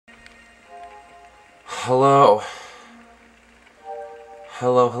Hello.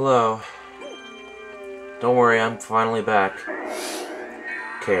 Hello, hello. Don't worry, I'm finally back.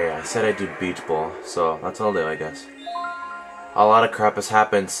 Okay, I said I'd do Beach Bowl, so that's what I'll do, I guess. A lot of crap has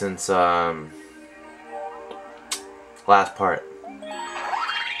happened since, last part.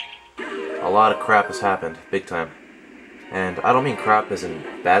 A lot of crap has happened, big time. And I don't mean crap as in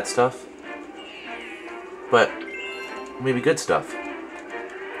bad stuff, but maybe good stuff.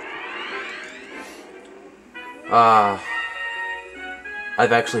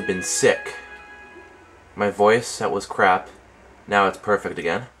 I've actually been sick. My voice, that was crap. Now it's perfect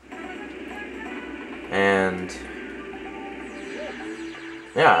again. And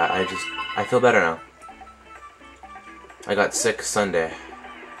yeah, I feel better now. I got sick Sunday,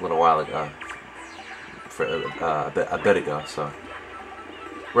 a little while ago, for a bit ago. So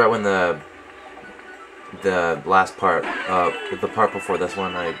right when the last part, the part before this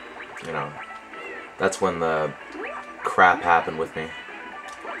one, that's when the crap happened with me.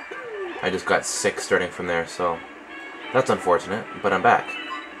 I just got sick starting from there, so that's unfortunate, but I'm back.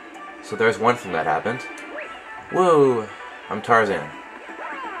 So there's one thing that happened. Woo! I'm Tarzan.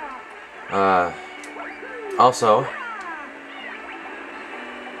 Also,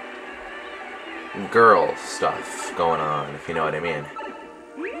 girl stuff going on, if you know what I mean.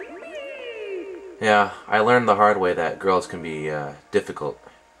 Yeah, I learned the hard way that girls can be difficult.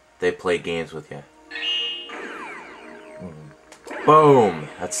 They play games with you. Boom!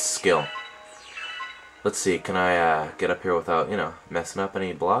 That's skill. Let's see, can I get up here without, messing up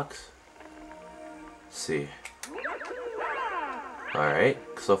any blocks? Let's see. Alright,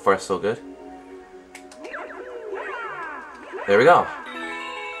 so far so good. There we go.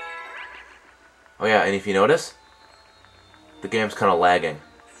 Oh yeah, and if you notice, the game's kind of lagging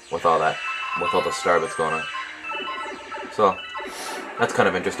with all that, with all the star bits going on. So, that's kind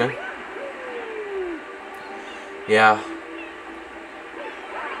of interesting. Yeah.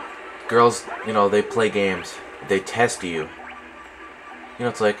 Girls, they play games. They test you.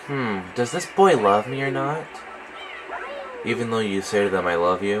 It's like, does this boy love me or not? Even though you say to them, I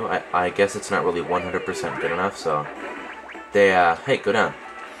love you, I guess it's not really 100% good enough, so they, hey, go down.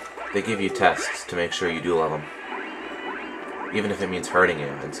 They give you tests to make sure you do love them. Even if it means hurting you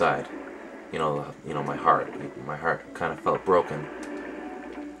inside. My heart kind of felt broken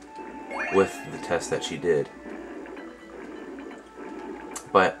with the test that she did.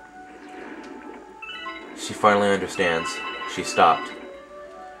 But she finally understands. She stopped.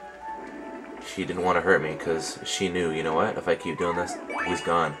 She didn't want to hurt me because she knew, you know what, if I keep doing this, he's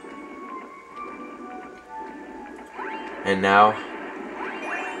gone. And now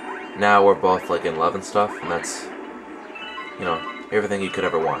we're both like in love and stuff, and that's, everything you could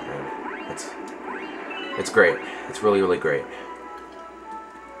ever want, man. It's great. It's really, really great.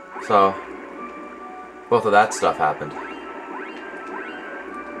 So, both of that stuff happened.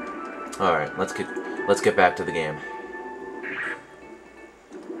 Alright, let's get back to the game.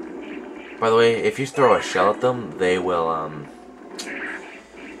 By the way, if you throw a shell at them, they will,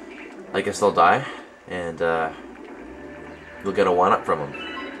 I guess they'll die, and, you'll get a 1-up from them.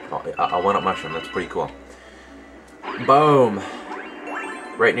 A 1-up mushroom, that's pretty cool. Boom!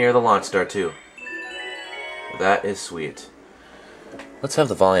 Right near the launch star, too. That is sweet. Let's have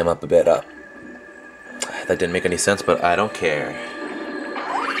the volume up a bit up. That didn't make any sense, but I don't care.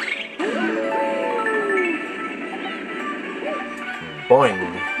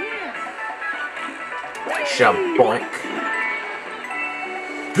 Boing. Shaboink.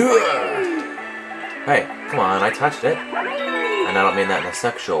 Hey, come on, I touched it. And I don't mean that in a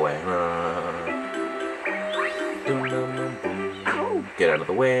sexual way. Get out of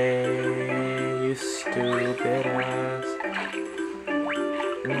the way, you stupid ass.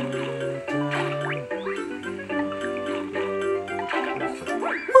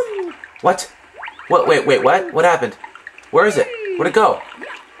 What? What? Wait, what? What happened? Where is it? Where'd it go?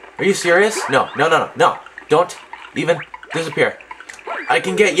 Are you serious? No. Don't even disappear. I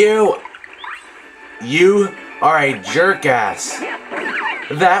can get you! You are a jerk ass.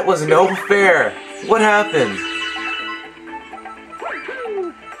 That was no fair. What happened?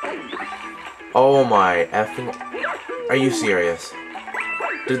 Oh my effing... Are you serious?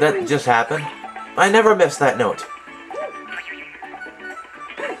 Did that just happen? I never missed that note.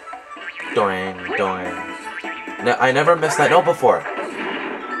 Doing. No, I never missed that note before.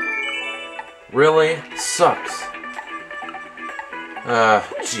 Really? Sucks.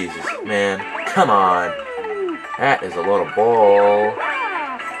 Jesus, man. Come on. That is a load of bull.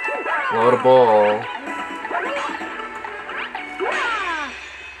 Load of bull.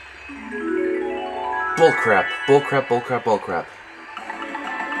 Bullcrap. Bullcrap.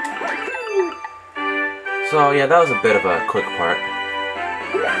 So yeah, that was a bit of a quick part.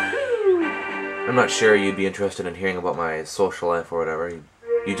 I'm not sure you'd be interested in hearing about my social life or whatever.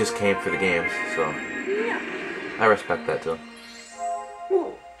 You just came for the games, so I respect that too.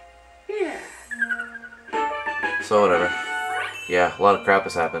 So whatever. Yeah, a lot of crap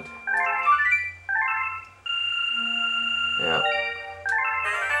has happened. Yeah.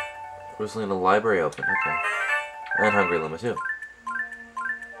 Recently in the library open, okay. And Hungry Luma too.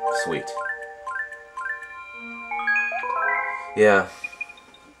 Sweet. Yeah.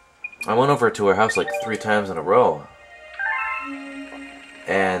 I went over to her house like 3 times in a row.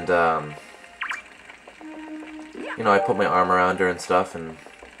 And, you know, I put my arm around her and stuff, and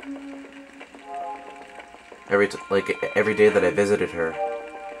every day that I visited her,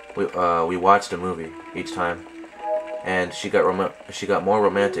 we watched a movie each time, and she got more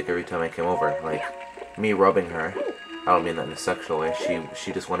romantic every time I came over. Like me rubbing her. I don't mean that in a sexual way.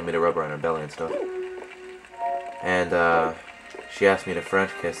 She just wanted me to rub her on her belly and stuff. And she asked me to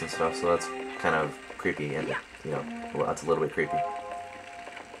French kiss and stuff, so that's kind of creepy, and you know, well, that's a little bit creepy.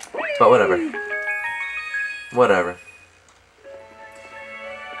 But whatever. Whatever.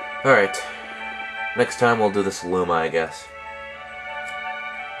 Alright. Next time we'll do this Luma, I guess.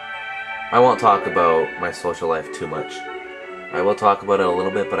 I won't talk about my social life too much. I will talk about it a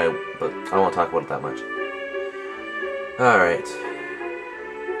little bit, but I won't talk about it that much. Alright.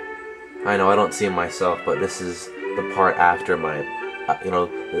 I know I don't see myself, but this is the part after my... you know,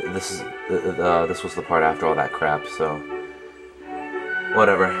 this was the part after all that crap, so...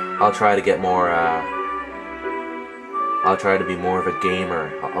 Whatever. I'll try to get more, I'll try to be more of a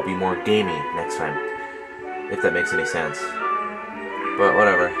gamer. I'll be more gamey next time. If that makes any sense. But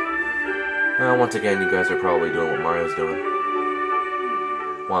whatever. Once again, you guys are probably doing what Mario's doing.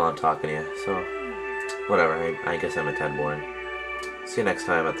 While I'm talking to you, so... Whatever, I guess I'm a 10 boring. See you next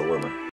time at the Luma.